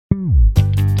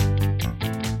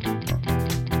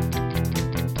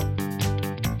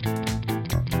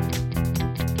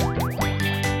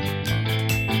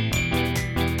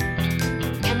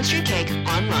Chemistry Cake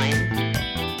Online.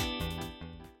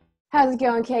 How's it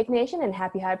going, Cake Nation, and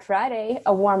happy Hype Friday.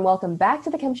 A warm welcome back to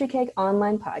the Chemistry Cake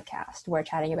Online podcast, where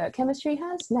chatting about chemistry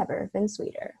has never been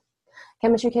sweeter.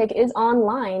 Chemistry Cake is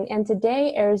online, and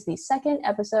today airs the second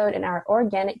episode in our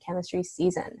organic chemistry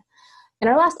season. In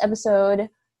our last episode,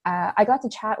 I got to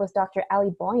chat with Dr.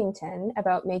 Ali Boyington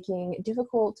about making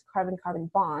difficult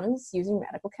carbon-carbon bonds using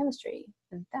radical chemistry.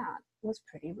 And that was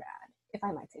pretty rad, if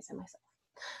I might say so myself.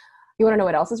 You want to know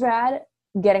what else is rad?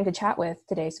 Getting to chat with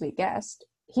today's sweet guest.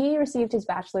 He received his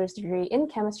bachelor's degree in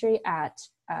chemistry at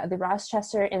the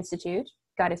Rochester Institute,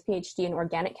 got his PhD in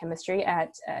organic chemistry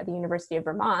at the University of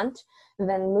Vermont,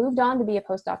 then moved on to be a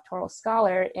postdoctoral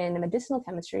scholar in medicinal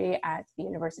chemistry at the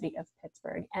University of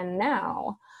Pittsburgh, and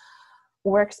now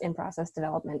works in process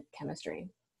development chemistry.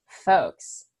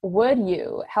 Folks, would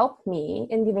you help me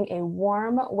in giving a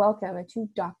warm welcome to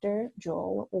Dr.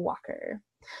 Joel Walker?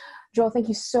 Joel, thank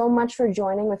you so much for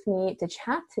joining with me to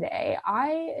chat today.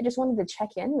 I just wanted to check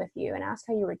in with you and ask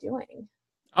how you were doing.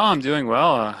 Oh, I'm doing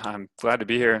well. I'm glad to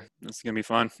be here. It's going to be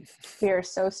fun. We are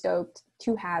so stoked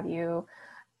to have you.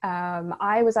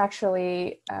 I was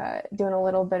actually doing a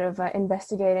little bit of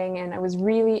investigating, and I was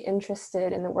really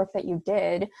interested in the work that you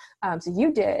did. So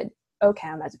you did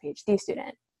OChem as a PhD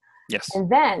student. Yes. And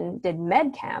then did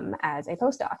MedChem as a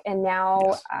postdoc. And now,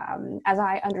 Yes. As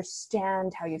I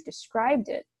understand how you've described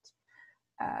it,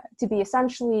 to be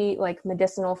essentially like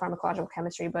medicinal pharmacological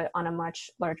chemistry, but on a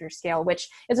much larger scale, which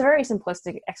is a very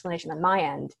simplistic explanation on my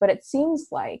end, but it seems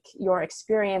like your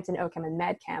experience in OChem and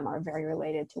MedChem are very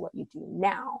related to what you do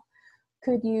now.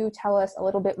 Could you tell us a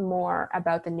little bit more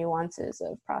about the nuances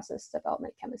of process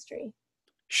development chemistry?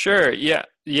 Sure.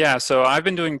 Yeah. So I've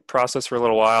been doing process for a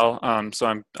little while.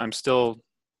 So I'm still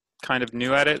kind of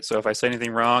new at it. So if I say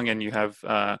anything wrong and you have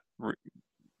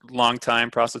long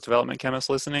time process development chemists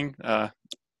listening,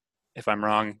 if I'm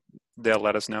wrong, they'll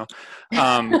let us know.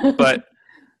 But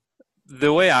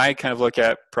the way I kind of look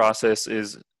at process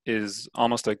is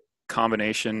almost a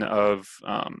combination of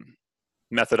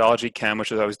methodology chem,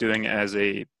 which is I was doing as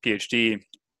a PhD,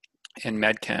 in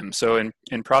MedChem. So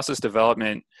in process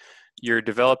development, you're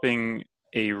developing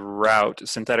a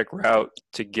synthetic route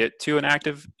to get to an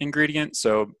active ingredient.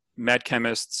 So med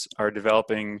chemists are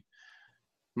developing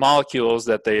molecules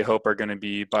that they hope are going to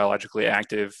be biologically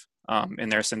active,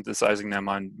 and they're synthesizing them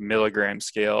on milligram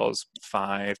scales,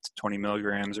 5 to 20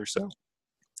 milligrams or so.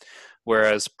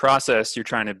 Whereas process, you're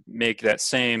trying to make that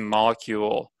same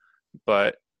molecule,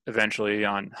 but eventually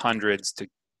on hundreds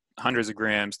of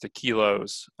grams to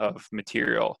kilos of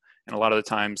material. And a lot of the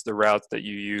times the routes that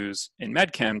you use in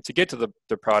MedChem to get to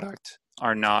the product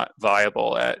are not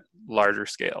viable at larger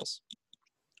scales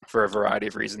for a variety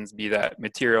of reasons, be that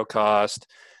material cost,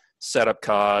 setup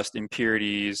cost,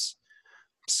 impurities,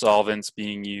 solvents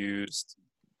being used,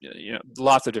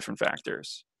 lots of different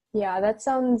factors. Yeah, that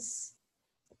sounds...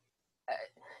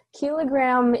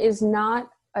 kilogram is not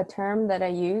a term that I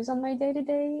use on my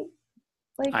day-to-day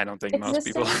I don't think most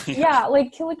people. Yeah,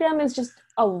 like kilogram is just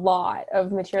a lot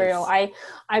of material. Yes.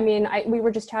 We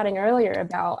were just chatting earlier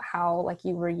about how like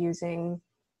you were using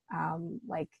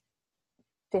like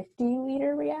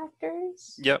 50-liter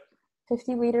reactors. Yep.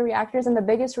 50-liter reactors, and the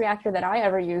biggest reactor that I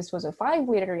ever used was a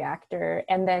 5-liter reactor.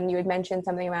 And then you had mentioned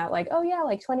something about like, oh yeah,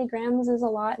 like 20 grams is a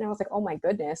lot, and I was like, oh my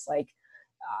goodness, like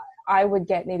I would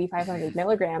get maybe 500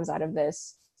 milligrams out of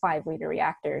this 5-liter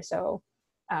reactor. So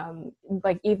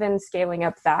like even scaling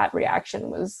up that reaction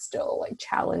was still like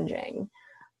challenging.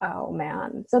 Oh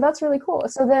man. So that's really cool.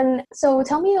 So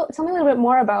tell me a little bit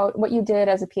more about what you did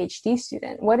as a PhD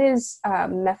student. What is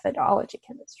methodology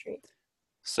chemistry?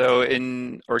 So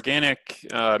in organic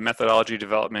methodology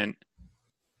development,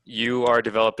 you are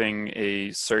developing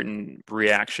a certain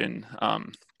reaction.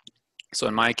 So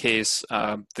in my case,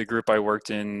 the group I worked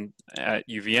in at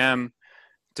UVM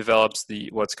develops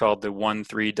what's called the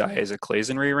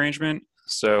 1,3-diaclazine rearrangement.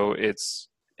 So it's,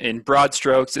 in broad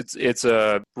strokes, it's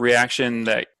a reaction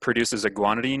that produces a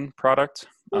guanidine product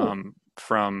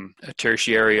from a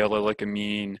tertiary allylic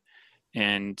amine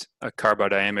and a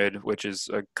carbodiamide, which is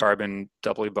a carbon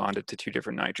doubly bonded to 2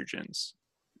 different nitrogens.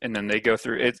 And then they go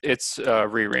through it's a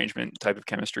rearrangement type of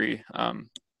chemistry.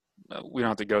 We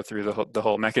don't have to go through the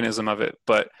whole mechanism of it,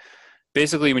 but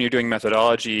basically when you're doing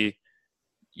methodology,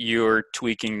 you're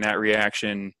tweaking that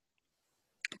reaction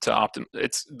to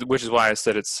which is why I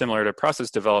said it's similar to process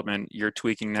development. You're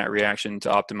tweaking that reaction to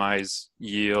optimize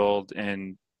yield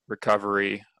and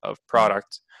recovery of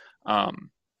product.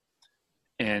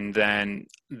 And then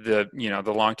the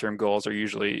long-term goals are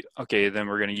usually, okay, then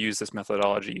we're going to use this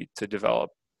methodology to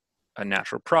develop a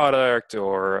natural product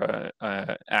or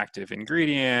a active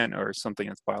ingredient or something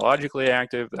that's biologically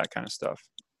active, that kind of stuff.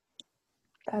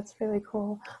 That's really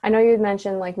cool. I know you had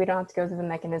mentioned like we don't have to go through the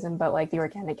mechanism, but like the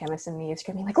organic chemist in me is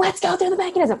screaming like, let's go through the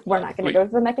mechanism. We're not going to go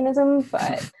through the mechanism,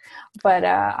 but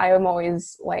I am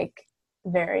always like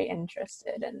very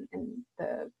interested in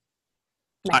the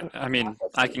I mean,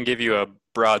 I can give you a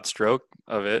broad stroke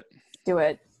of it. Do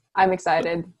it. I'm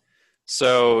excited.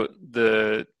 So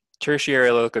the tertiary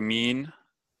allylic amine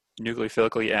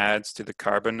nucleophilically adds to the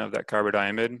carbon of that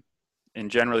carbodiamide. And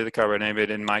generally the carbodiamide,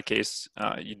 in my case,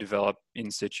 you develop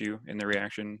in situ in the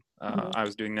reaction. I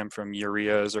was doing them from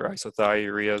ureas or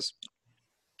isothioureas.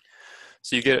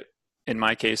 So you get, in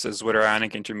my case, a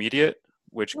zwitterionic intermediate,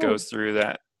 which goes through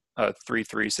that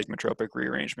 3,3 sigmatropic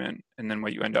rearrangement. And then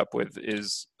what you end up with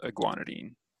is a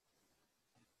guanidine.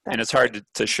 And it's hard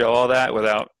to show all that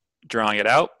without drawing it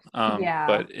out.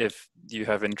 But if you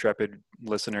have intrepid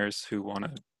listeners who want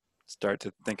to start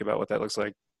to think about what that looks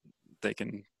like, they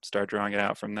can start drawing it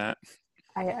out from that.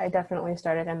 I definitely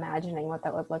started imagining what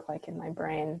that would look like in my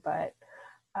brain, but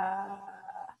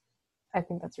I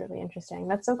think that's really interesting.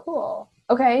 That's so cool.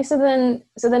 Okay, so then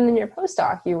in your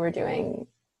postdoc you were doing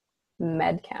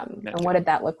medchem. And what did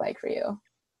that look like for you?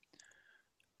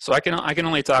 So I can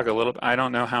only talk a little bit. I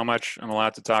don't know how much I'm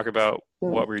allowed to talk about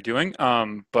what we're doing.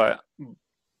 But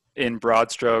in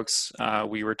broad strokes,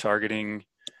 we were targeting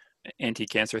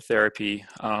anti-cancer therapy.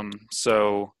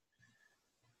 So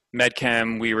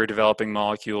medchem, we were developing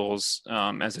molecules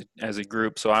as a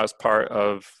group. So I was part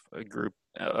of a group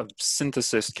of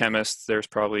synthesis chemists. There's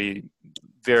probably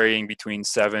varying between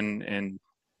 7 and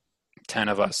 10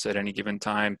 of us at any given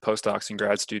time, postdocs and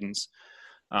grad students,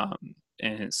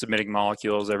 and submitting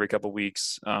molecules every couple of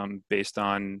weeks based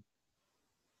on,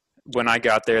 when I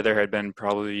got there had been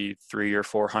probably 300 or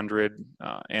 400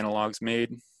 analogs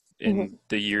made in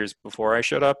the years before I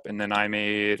showed up. And then I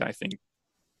made, I think,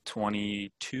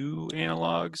 22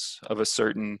 analogs of a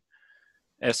certain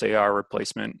SAR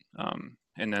replacement.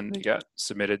 And then they got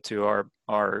submitted to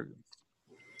our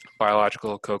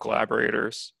biological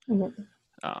co-collaborators,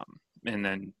 and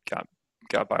then got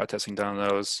biotesting done on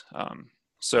those. On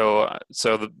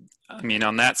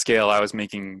that scale,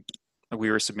 we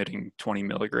were submitting 20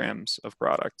 milligrams of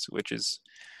product, which is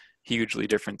hugely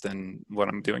different than what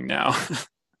I'm doing now.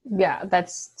 Yeah,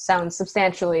 that sounds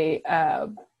substantially,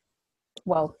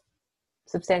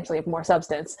 substantially more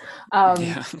substance.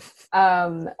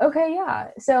 Okay,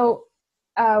 yeah. So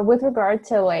with regard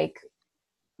to like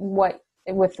what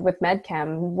with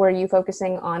medchem, were you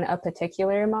focusing on a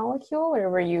particular molecule, or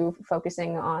were you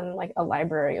focusing on like a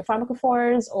library of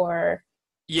pharmacophores, or?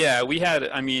 Yeah, we had,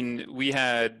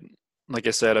 like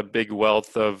I said, a big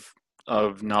wealth of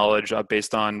knowledge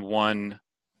based on one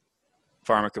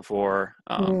pharmacophore.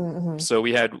 So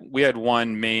we had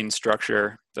one main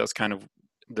structure that's kind of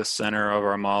the center of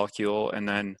our molecule, and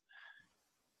then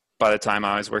by the time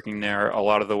I was working there, a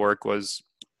lot of the work was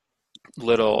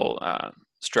little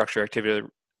structure activity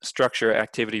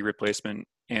replacement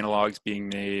analogs being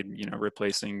made,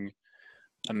 replacing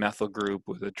a methyl group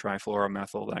with a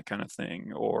trifluoromethyl, that kind of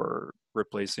thing, or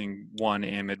replacing one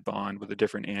amide bond with a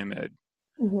different amide,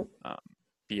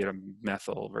 be it a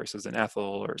methyl versus an ethyl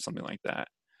or something like that.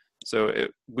 So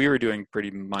we were doing pretty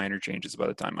minor changes by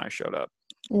the time I showed up.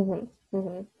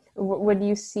 Would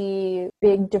you see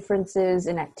big differences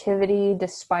in activity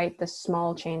despite the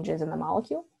small changes in the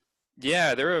molecule?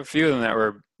 Yeah, there were a few of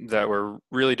them that were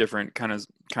really different, kind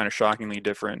of shockingly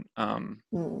different.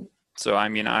 So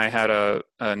I had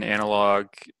an analog.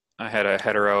 I had a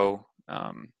hetero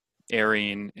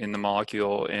arene in the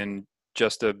molecule, and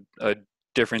just a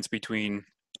difference between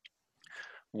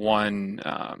one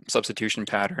substitution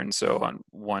pattern. So on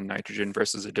one nitrogen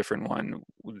versus a different one,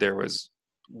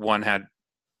 one had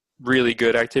really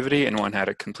good activity and one had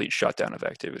a complete shutdown of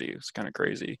activity. It was kind of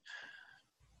crazy.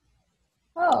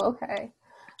 Oh, okay.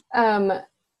 And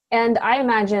I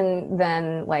imagine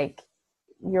then, like,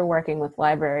 you're working with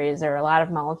libraries, there are a lot of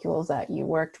molecules that you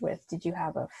worked with. Did you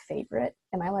have a favorite?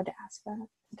 Am I allowed to ask that?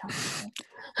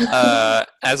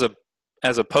 As a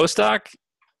postdoc?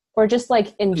 Or just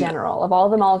like in general, of all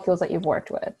the molecules that you've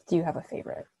worked with, do you have a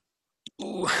favorite?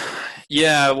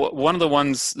 Yeah, one of the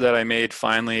ones that I made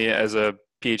finally as a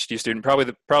PhD student,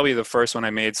 probably the first one I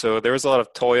made. So there was a lot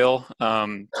of toil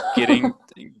getting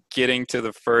to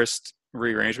the first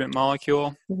rearrangement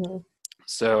molecule.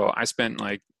 So I spent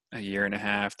like a year and a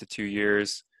half to 2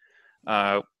 years.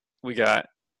 We got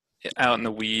out in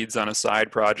the weeds on a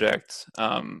side project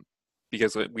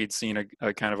because we'd seen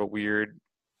a kind of a weird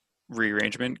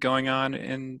rearrangement going on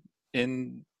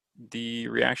in the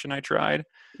reaction I tried.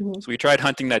 Mm-hmm. So we tried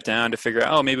hunting that down to figure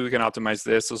out, oh, maybe we can optimize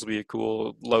this. This will be a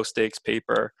cool low stakes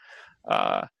paper.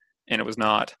 And it was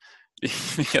not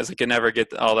because I could never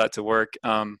get all that to work.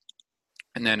 And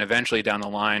then eventually down the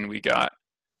line, we got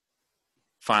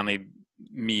finally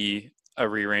a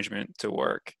rearrangement to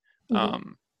work,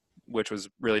 which was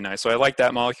really nice. So I liked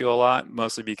that molecule a lot,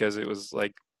 mostly because it was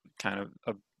like kind of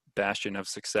a bastion of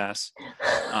success.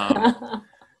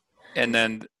 And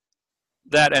then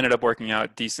that ended up working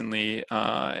out decently.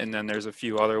 And then there's a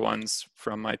few other ones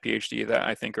from my PhD that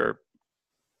I think are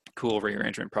cool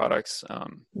rearrangement products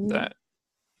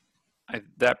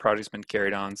that project's been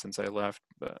carried on since I left,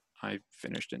 but I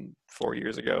finished in 4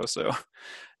 years ago. So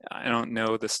I don't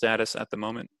know the status at the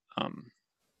moment.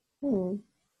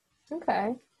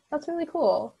 Okay. That's really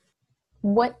cool.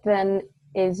 What then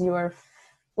is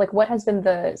what has been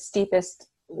the steepest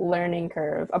learning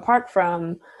curve apart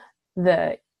from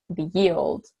the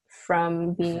yield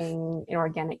from being an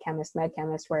organic chemist, med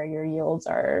chemist, where your yields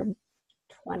are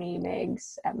 20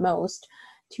 megs at most,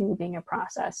 to being a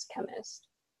process chemist?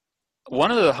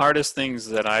 One of the hardest things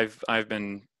that I've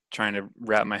been trying to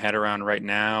wrap my head around right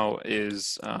now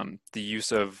is the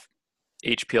use of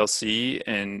HPLC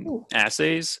in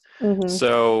assays.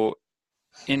 So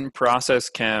in process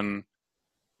chem,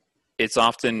 it's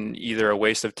often either a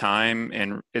waste of time,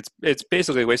 and it's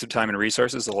basically a waste of time and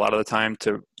resources a lot of the time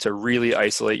to really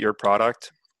isolate your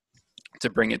product, to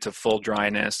bring it to full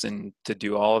dryness and to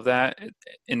do all of that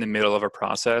in the middle of a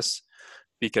process,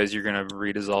 because you're going to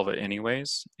redissolve it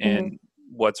anyways. And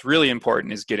what's really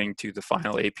important is getting to the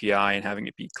final API and having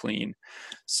it be clean.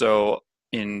 So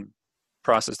in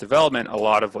process development, a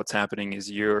lot of what's happening is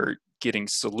you're getting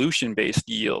solution-based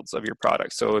yields of your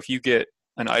product. So if you get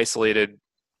an isolated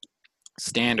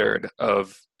standard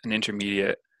of an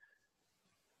intermediate,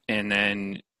 and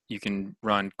then you can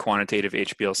run quantitative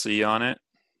HPLC on it.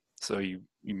 So you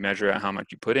measure out how much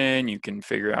you put in, you can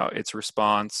figure out its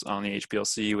response on the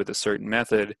HPLC with a certain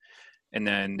method. And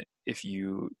then if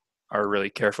you are really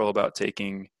careful about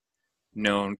taking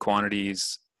known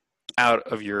quantities out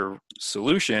of your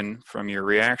solution from your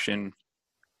reaction,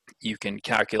 you can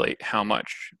calculate how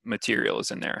much material is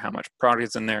in there, how much product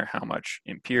is in there, how much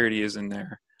impurity is in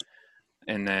there.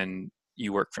 And then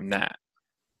you work from that,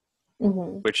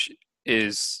 which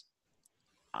is,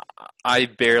 I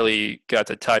barely got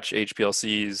to touch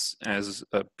HPLCs as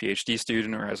a PhD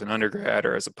student or as an undergrad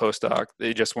or as a postdoc.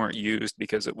 They just weren't used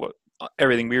because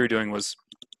everything we were doing was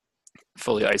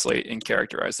fully isolate and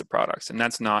characterize the products. And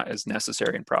that's not as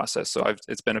necessary in process. So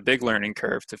it's been a big learning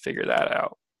curve to figure that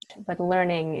out. But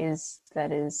learning is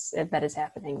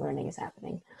happening. Learning is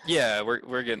happening. Yeah,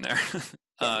 we're getting there.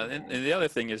 And the other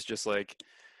thing is just like,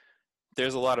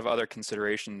 there's a lot of other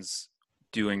considerations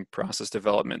doing process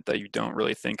development that you don't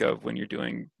really think of when you're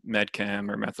doing med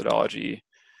chem or methodology,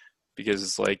 because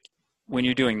it's like when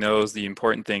you're doing those, the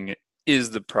important thing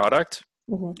is the product.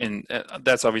 And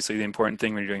that's obviously the important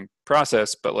thing when you're doing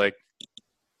process, but like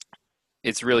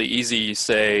it's really easy,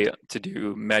 say, to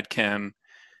do med chem,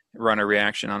 run a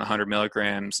reaction on 100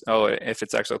 milligrams. Oh, if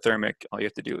it's exothermic, all you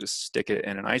have to do is stick it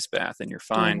in an ice bath and you're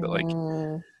fine. But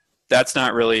like, that's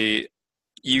not really,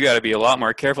 you got to be a lot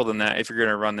more careful than that if you're going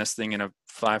to run this thing in a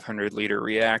 500 liter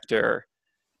reactor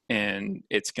and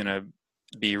it's going to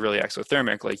be really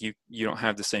exothermic. Like you don't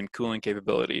have the same cooling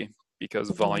capability because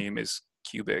volume is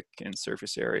cubic and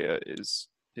surface area is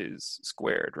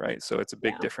squared, right? So it's a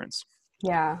big difference.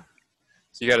 Yeah.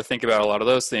 So you got to think about a lot of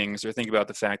those things, or think about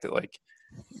the fact that like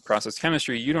process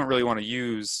chemistry, you don't really want to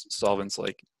use solvents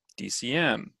like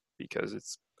DCM because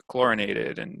it's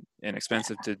chlorinated and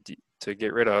expensive to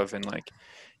get rid of. And like,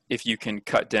 if you can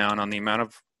cut down on the amount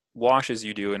of washes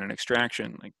you do in an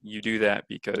extraction, like you do that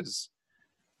because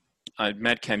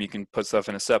med chem, you can put stuff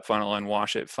in a SEP funnel and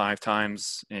wash it 5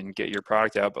 times and get your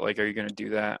product out. But like, are you going to do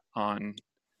that on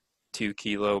 2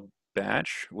 kilo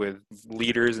batch with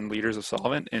liters and liters of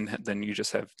solvent, and then you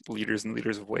just have liters and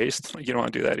liters of waste? Like, you don't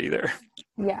want to do that either.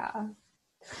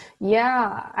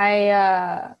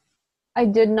 I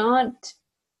did not,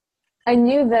 I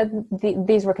knew that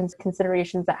these were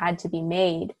considerations that had to be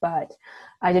made, but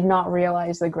I did not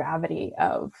realize the gravity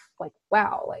of like,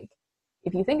 wow, like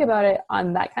if you think about it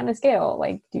on that kind of scale,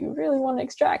 like, do you really want to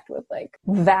extract with like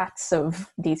vats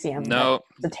of DCM? No.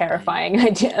 That's a terrifying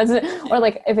idea. Or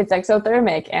like if it's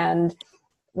exothermic, and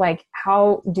like,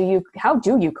 how do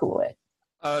you cool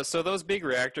it? So those big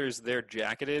reactors, they're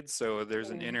jacketed. So there's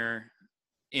an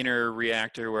inner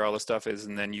reactor where all the stuff is,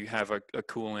 and then you have a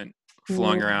coolant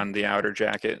flowing around the outer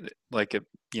jacket, like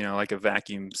a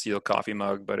vacuum sealed coffee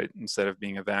mug, but instead of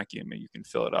being a vacuum, you can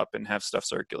fill it up and have stuff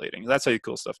circulating. That's how you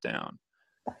cool stuff down.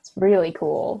 That's really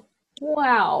cool.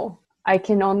 Wow. I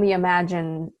can only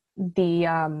imagine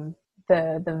the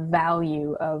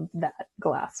value of that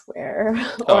glassware.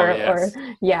 Oh Or yes.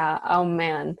 yeah, oh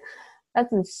man.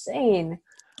 That's insane.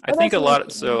 I Well, think that's a really lot, cool.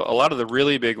 so a lot of the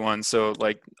really big ones, so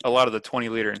like a lot of the 20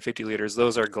 liter and 50 liters,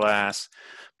 those are glass,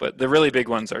 but the really big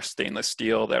ones are stainless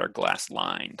steel that are glass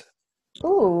lined.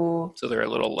 Ooh, So they're a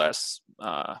little less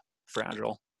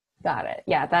fragile. got it.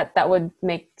 Yeah, that would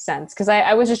make sense. Because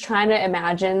I was just trying to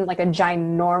imagine like a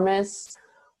ginormous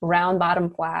round bottom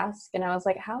flask, and I was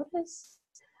like, how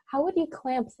would you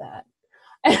clamp that?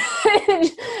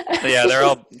 Yeah,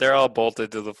 they're all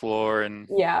bolted to the floor, and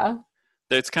Yeah.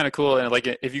 it's kind of cool. And like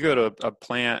if you go to a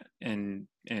plant and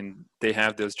they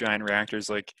have those giant reactors,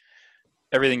 like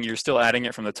everything, you're still adding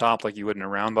it from the top like you would in a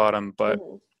round bottom, but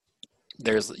Mhm.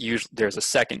 there's a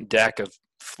second deck of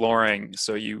flooring,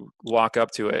 so you walk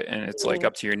up to it and it's like Mhm.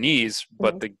 up to your knees,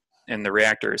 but Mhm. the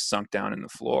reactor is sunk down in the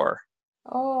floor,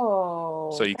 so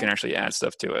Oh, you can actually add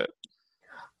stuff to it.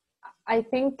 I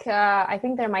think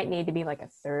there might need to be like a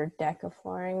third deck of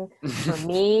flooring for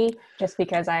me, just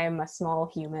because I am a small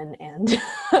human and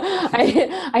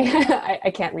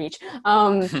I can't reach.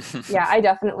 Yeah, I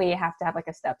definitely have to have like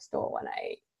a step stool when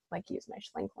I like use my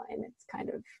Schlink line. It's kind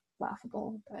of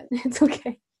laughable, but it's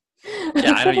okay.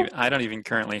 Yeah, I don't even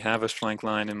currently have a Schlenk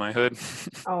line in my hood.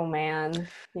 Oh man,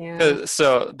 yeah. That's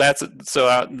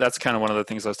kind of one of the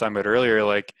things I was talking about earlier.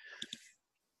 Like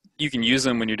you can use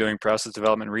them when you're doing process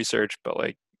development research, but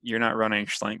like you're not running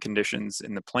Schlenk conditions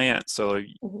in the plant. So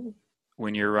Mhm.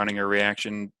 when you're running a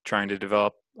reaction trying to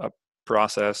develop a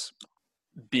process,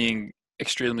 being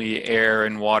extremely air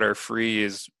and water free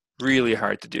is really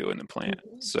hard to do in the plant.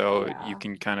 Mhm. So you Yeah.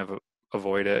 can kind of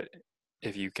avoid it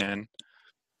if you can.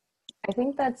 I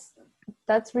think that's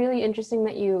really interesting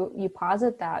that you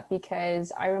posit that,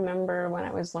 because I remember when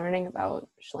I was learning about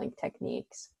Schlink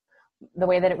techniques, the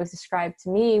way that it was described to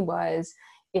me was,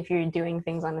 if you're doing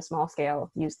things on a small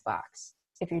scale, use the box.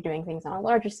 If you're doing things on a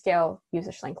larger scale, use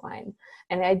a Schlink line.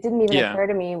 And it didn't even Yeah. occur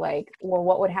to me like, well,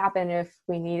 what would happen if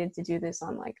we needed to do this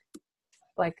on like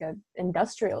a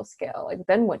industrial scale? Like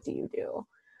then what do you do?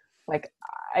 Like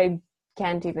I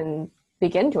can't even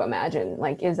begin to imagine,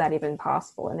 like, is that even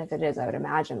possible? And if it is, I would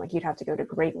imagine like you'd have to go to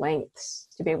great lengths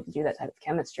to be able to do that type of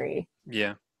chemistry.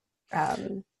 Yeah.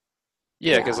 um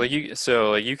Yeah, because yeah.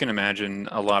 like you can imagine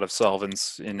a lot of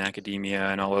solvents in academia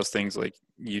and all those things. Like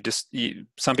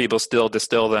some people still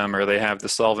distill them, or they have the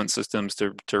solvent systems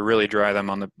to really dry them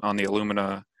on the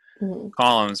alumina Mhm.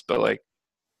 columns. But like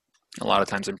a lot of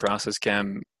times in process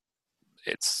chem,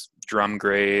 it's drum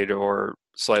grade or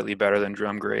slightly better than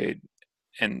drum grade,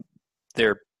 and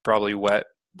they're probably wet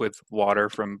with water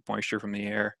from moisture from the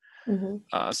air. Mhm.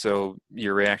 So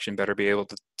your reaction better be able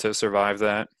to survive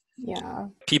that. Yeah.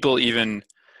 People even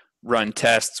run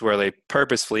tests where they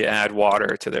purposefully add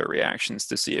water to their reactions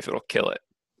to see if it'll kill it.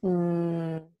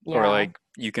 Or Yeah. like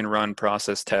you can run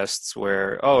process tests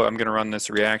where, oh, I'm going to run this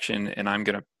reaction and I'm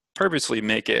going to purposely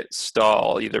make it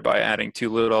stall either by adding too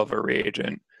little of a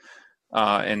reagent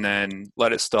and then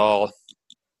let it stall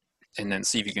and then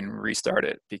see if you can restart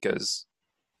it. Because,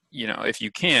 if you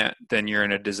can't, then you're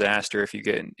in a disaster if you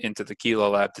get into the kilo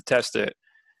lab to test it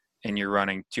and you're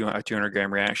running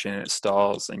 200-gram reaction and it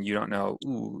stalls and you don't know,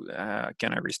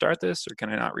 can I restart this or can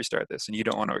I not restart this? And you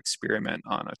don't want to experiment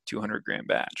on a 200-gram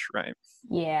batch, right?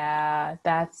 Yeah,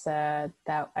 that's that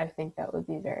I think that would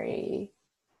be very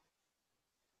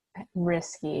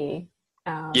risky.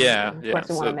 Yeah, And of yeah. course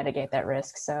we want to mitigate that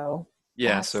risk, so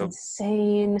Yeah, that's so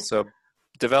insane. so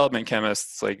development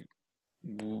chemists, like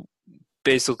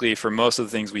basically for most of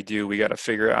the things we do, we got to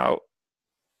figure out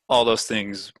all those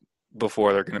things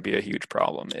before they're going to be a huge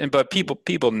problem. But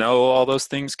people know all those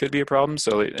things could be a problem,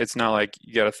 so it's not like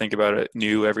you got to think about it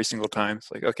new every single time.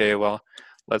 It's like, okay, well,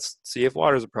 let's see if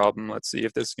water's a problem. Let's see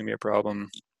if this is going to be a problem.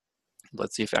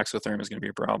 Let's see if exotherm is going to be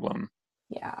a problem.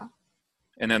 Yeah.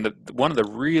 And then one of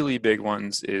the really big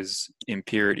ones is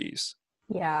impurities,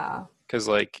 Yeah. because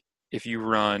like if you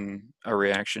run a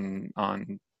reaction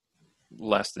on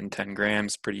less than 10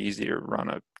 grams, pretty easy to run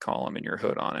a column in your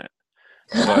hood on it.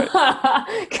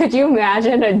 But Could you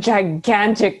imagine a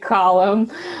gigantic column?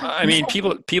 I mean,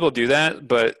 people do that,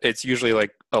 but it's usually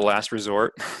like a last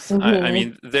resort. I Hmm.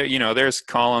 mean, there's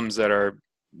columns that are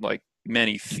like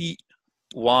many feet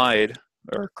wide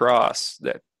or across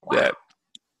that Wow.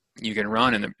 you can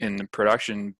run in the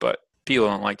production, but people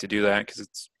don't like to do that because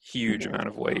it's huge amount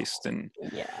of No. waste. And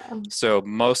Yeah. so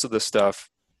most of the stuff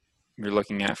you're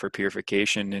looking at for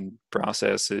purification and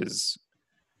process is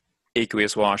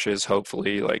aqueous washes.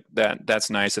 Hopefully, like that's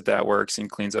nice that works and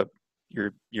cleans up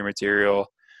your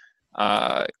material.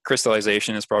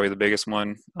 Crystallization is probably the biggest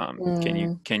one.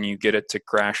 Mm, Can you get it to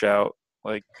crash out,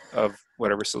 like, of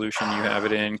whatever solution you have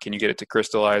it in? Can you get it to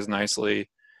crystallize nicely?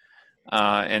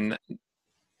 And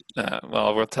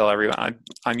well, we'll tell everyone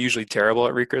I'm usually terrible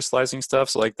at recrystallizing stuff,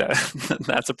 so like that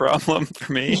that's a problem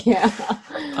for me. yeah.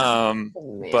 Um,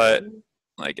 Oh, but man.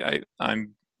 like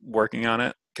I'm working on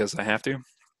it because I have to.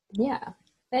 Yeah.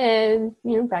 And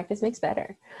practice makes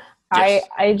better. Yes.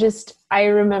 I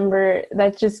remember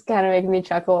that just kind of made me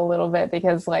chuckle a little bit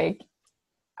because like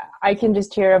I can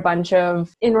just hear a bunch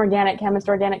of inorganic chemists,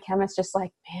 organic chemists just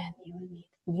like, man,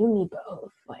 you need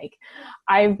both. Like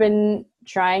I've been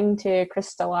trying to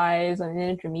crystallize an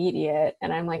intermediate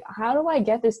and I'm like, how do I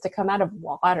get this to come out of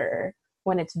water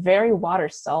when it's very water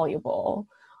soluble?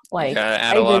 You Like gotta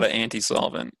add a I lot of just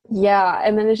anti-solvent. yeah,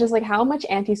 and then it's just like how much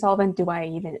anti-solvent do I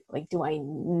need?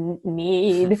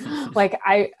 Like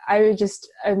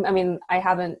I mean I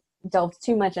haven't delved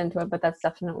too much into it, but that's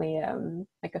definitely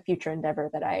like a future endeavor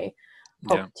that I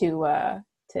hope Yeah.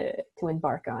 to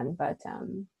embark on. But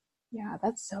yeah,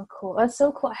 that's so cool. That's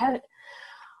so cool.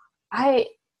 I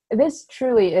this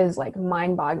truly is like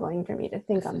mind-boggling for me to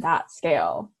think on that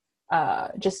scale,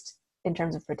 just in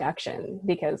terms of production,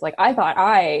 because like I thought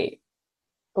I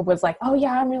was like, oh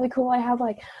yeah, I'm really cool. I have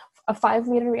like a 5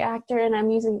 liter reactor and I'm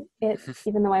using it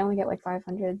even though I only get like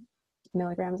 500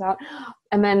 milligrams out.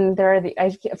 And then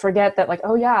I forget that like,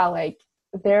 oh yeah, like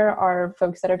there are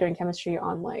folks that are doing chemistry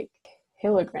on like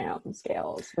kilogram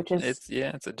scales, which is It's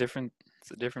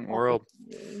a different world.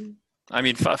 I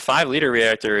mean, 5 liter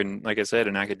reactor, and like I said,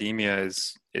 in academia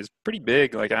is pretty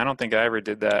big. Like I don't think I ever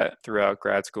did that throughout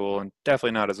grad school, and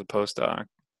definitely not as a postdoc.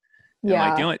 And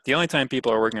like yeah, the only time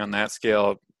people are working on that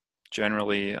scale,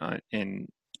 generally in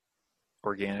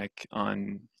organic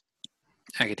on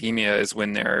academia, is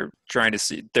when they're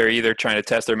either trying to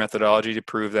test their methodology to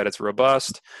prove that it's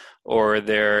robust, or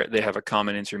they have a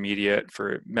common intermediate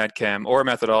for medchem or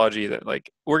methodology that like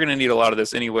we're going to need a lot of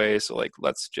this anyway, so like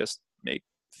let's just make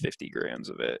 50 grams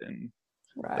of it and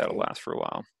that'll right, last for a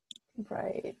while.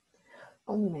 right.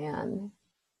 Oh man.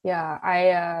 Yeah,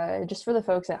 I just for the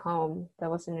folks at home, the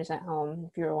listeners at home,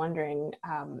 if you were wondering,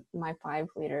 my 5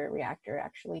 liter reactor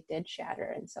actually did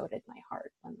shatter, and so did my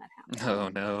heart when that Oh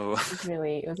happened. no.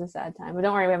 It was a sad time. But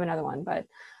don't worry, we have another one. But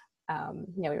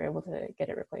yeah, we were able to get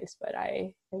it replaced. But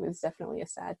it was definitely a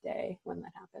sad day when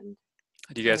that happened.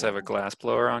 Do you guys have a glass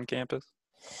blower on campus?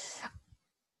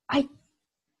 I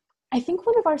I think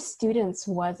one of our students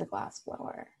was a glass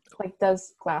blower, like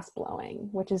does glass blowing,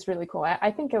 which is really cool.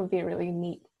 I think it would be a really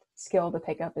neat skill to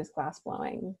pick up is glass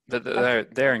blowing.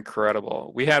 They're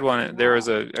incredible. We had one. There was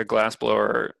Wow. a glass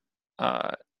blower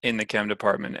uh, in the chem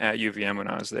department at UVM when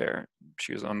I was there.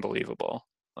 She was unbelievable.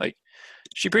 Like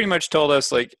she pretty much told us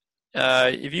like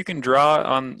if you can draw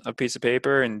on a piece of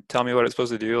paper and tell me what it's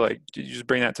supposed to do, like you just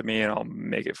bring that to me and I'll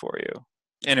make it for you.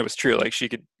 And it was true. Like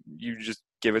you just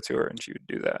give it to her and she would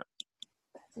do that.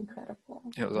 That's incredible.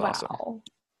 It was awesome. Wow.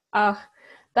 Uh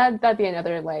that'd be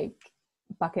another like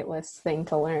bucket list thing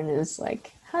to learn is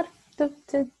like how to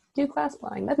do glass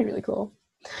blowing. That'd be really cool.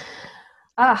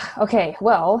 Okay.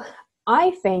 Well,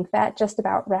 I think that just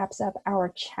about wraps up our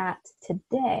chat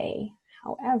today.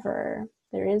 However,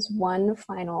 there is one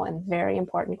final and very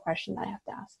important question that I have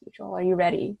to ask you, Joel. Are you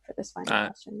ready for this final Uh,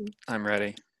 question? I'm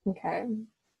ready. Okay.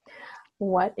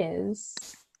 What is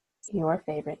your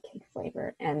favorite cake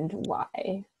flavor and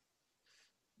why?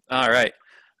 All right.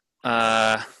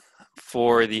 Uh,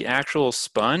 for the actual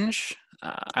sponge,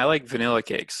 I like vanilla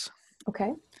cakes.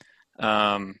 Okay.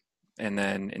 Um, and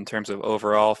then in terms of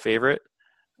overall favorite,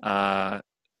 uh,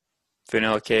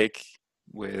 vanilla cake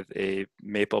with a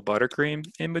maple buttercream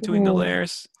in between the Ooh,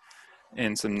 layers,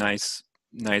 and some nice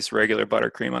regular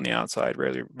buttercream on the outside,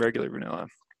 regular vanilla.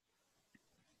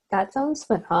 that sounds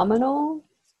phenomenal.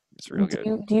 It's real Do good.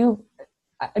 you do you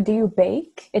do you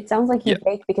bake? It sounds like you Yeah.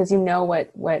 bake because you know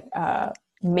what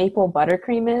maple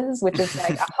buttercream is, which is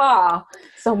like aha,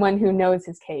 someone who knows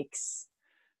his cakes.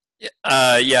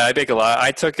 Yeah, I bake a lot.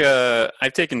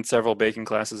 I've taken several baking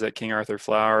classes at King Arthur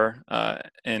Flour,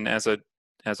 and as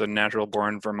a natural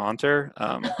born Vermonter,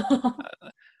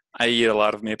 I eat a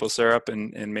lot of maple syrup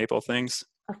and maple things.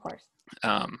 Of course.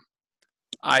 Um,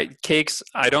 I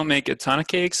don't make a ton of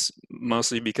cakes,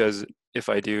 mostly because if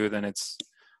I do, then it's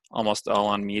almost all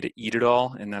on me to eat it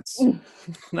all, and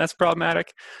that's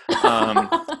problematic. Um,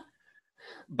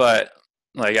 but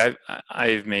like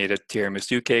I've made a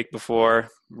tiramisu cake before,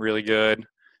 really good.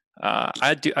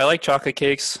 I like chocolate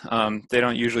cakes. They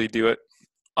don't usually do it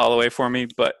all the way for me,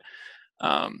 but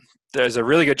um, there's a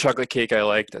really good chocolate cake I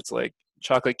like that's like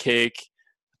chocolate cake,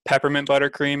 peppermint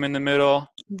buttercream in the middle,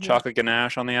 Mhm. chocolate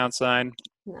ganache on the outside.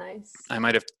 Nice. I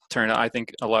might have turned. I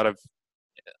think a lot of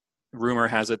rumor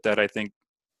has it that I think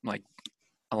like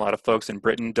a lot of folks in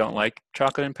Britain don't like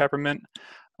chocolate and peppermint.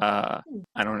 I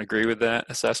don't agree with that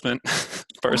assessment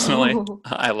personally.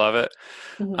 I love it.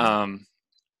 Mhm.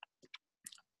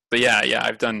 But yeah,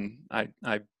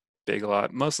 I bake a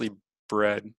lot, mostly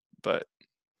bread, but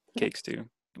cakes too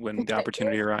when the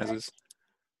opportunity arises.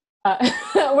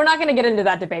 We're not going to get into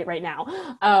that debate right now,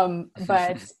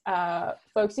 but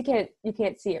folks, you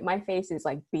can't see it. My face is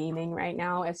like beaming right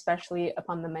now, especially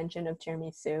upon the mention of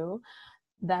tiramisu.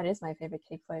 That is my favorite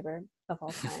cake flavor of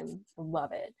all time. I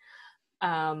love it.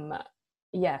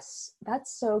 Yes,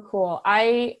 that's so cool.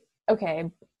 Okay,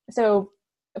 so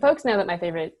folks know that my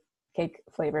favorite cake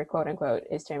flavor, quote unquote,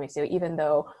 is tiramisu, even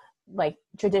though like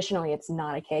traditionally it's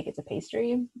not a cake, it's a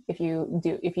pastry. If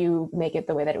you make it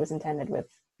the way that it was intended with,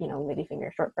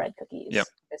 ladyfinger shortbread cookies, Yep.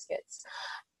 biscuits.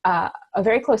 A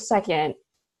very close second,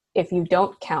 if you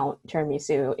don't count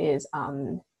tiramisu, is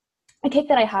a cake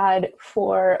that I had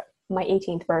for my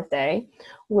 18th birthday,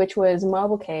 which was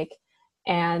marble cake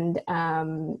and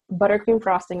buttercream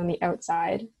frosting on the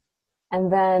outside.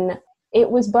 And then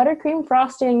it was buttercream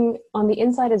frosting on the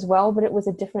inside as well, but it was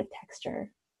a different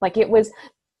texture. Like it was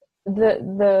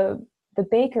the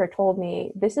baker told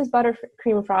me, this is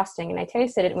buttercream frosting, and I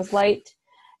tasted it. It was light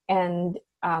and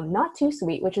not too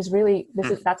sweet, which is really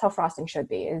that's how frosting should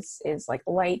be, is like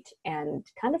light and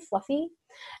kind of fluffy.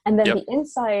 And then Yep. the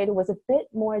inside was a bit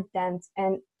more dense,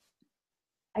 and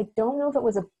I don't know if it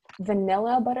was a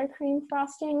vanilla buttercream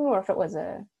frosting or if it was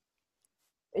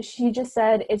she just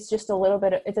said it's just a little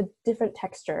bit, it's a different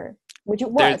texture, which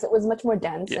it was much more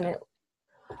dense. Yeah. And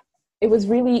it was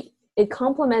really, it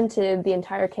complemented the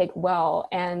entire cake well.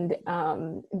 And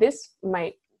this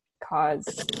might cause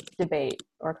debate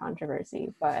or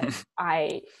controversy, but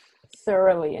I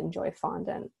thoroughly enjoy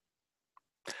fondant.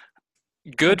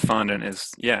 Good fondant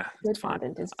is Good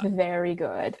fondant is very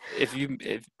good. If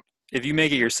you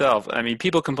make it yourself, I mean,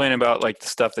 people complain about like the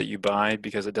stuff that you buy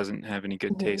because it doesn't have any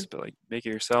good taste, but like make it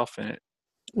yourself and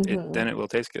then it will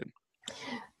taste good.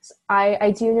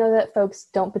 I do know that folks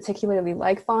don't particularly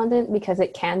like fondant because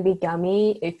it can be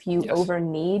gummy if you over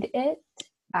knead it,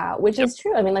 which is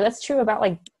true. I mean, like that's true about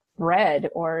like bread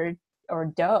or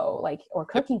dough, like, or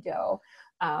cookie dough.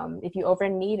 If you over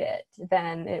knead it,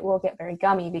 then it will get very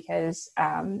gummy because,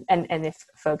 and if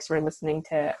folks were listening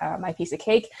to my piece of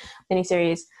cake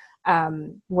miniseries,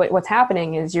 what's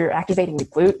happening is you're activating the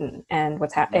gluten, and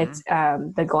it's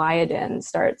the gliadin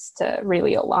starts to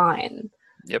really align.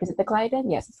 Yep. Is it the gliadin?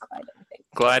 Yes, it's gliadin, I think.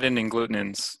 Gliadin and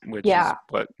glutenins, which is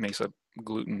what makes up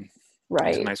gluten. Right.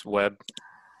 It's a nice web.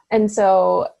 And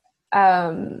so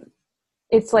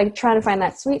it's like trying to find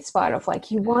that sweet spot of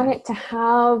like, you want it to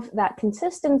have that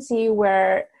consistency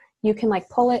where you can like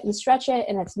pull it and stretch it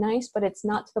and it's nice, but it's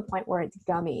not to the point where it's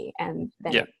gummy and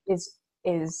then it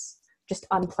is just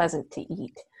unpleasant to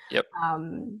eat. Yep.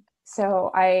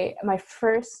 So my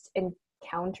first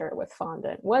encounter with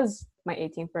fondant was my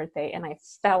 18th birthday, and I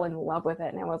fell in love with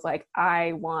it, and I was like,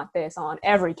 I want this on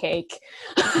every cake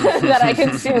that I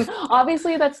consume.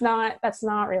 Obviously that's not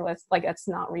realistic, like that's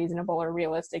not reasonable or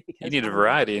realistic, because you need a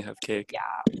variety of cake. Yeah,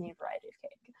 you need a variety of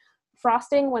cake.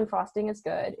 Frosting, when frosting is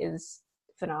good, is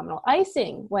phenomenal.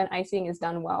 Icing, when icing is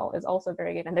done well, is also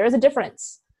very good, and there is a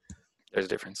difference. There's a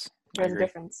difference. There's a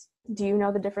difference. Do you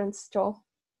know the difference, Joel?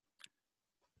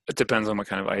 It depends on what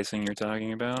kind of icing you're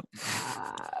talking about.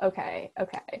 Okay.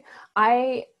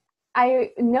 I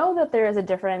know that there is a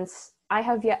difference. I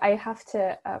have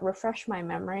to refresh my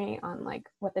memory on like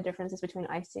what the difference is between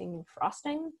icing and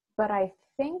frosting, but I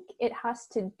think it has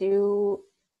to do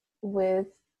with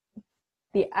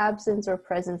the absence or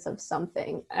presence of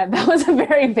something. That was a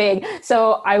very vague.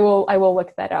 So I will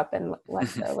look that up and let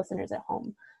the listeners at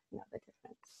home know the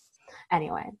difference.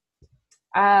 Anyway,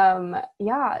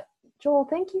 yeah. Joel,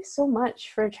 thank you so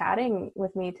much for chatting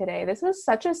with me today. This was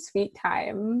such a sweet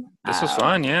time. This was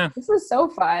fun, yeah. This was so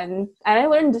fun. And I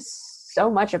learned so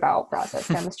much about process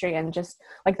chemistry and just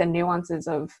like the nuances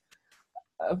of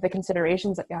the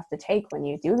considerations that you have to take when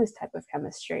you do this type of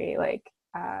chemistry. Like,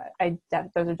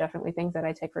 those are definitely things that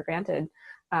I take for granted,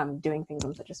 doing things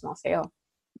on such a small scale.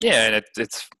 Yeah, and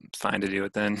it's fine to do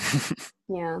it then.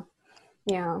 Yeah.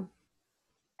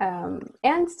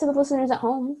 And to the listeners at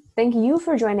home, thank you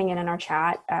for joining in our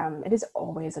chat. It is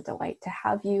always a delight to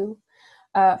have you.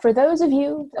 For those of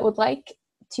you that would like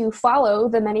to follow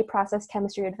the many process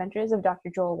chemistry adventures of Dr.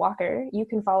 Joel Walker, you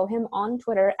can follow him on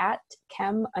Twitter at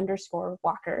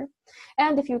chem_Walker.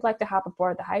 And if you'd like to hop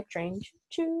aboard the hype train,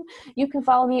 you can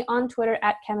follow me on Twitter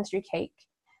at chemistrycake.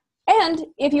 And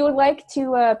if you would like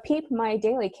to peep my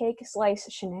daily cake slice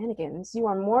shenanigans, you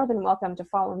are more than welcome to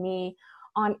follow me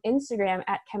on Instagram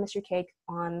at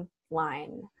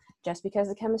chemistrycakeonline. Just because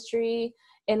the chemistry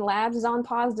in labs is on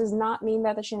pause does not mean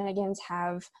that the shenanigans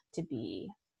have to be.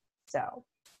 So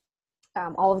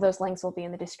all of those links will be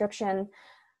in the description.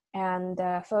 And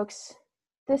folks,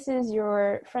 this is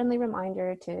your friendly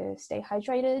reminder to stay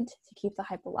hydrated, to keep the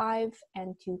hype alive,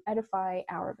 and to edify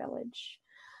our village.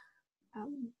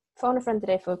 Phone a friend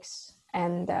today, folks,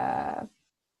 and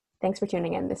thanks for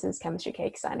tuning in. This is Chemistry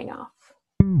Cake signing off.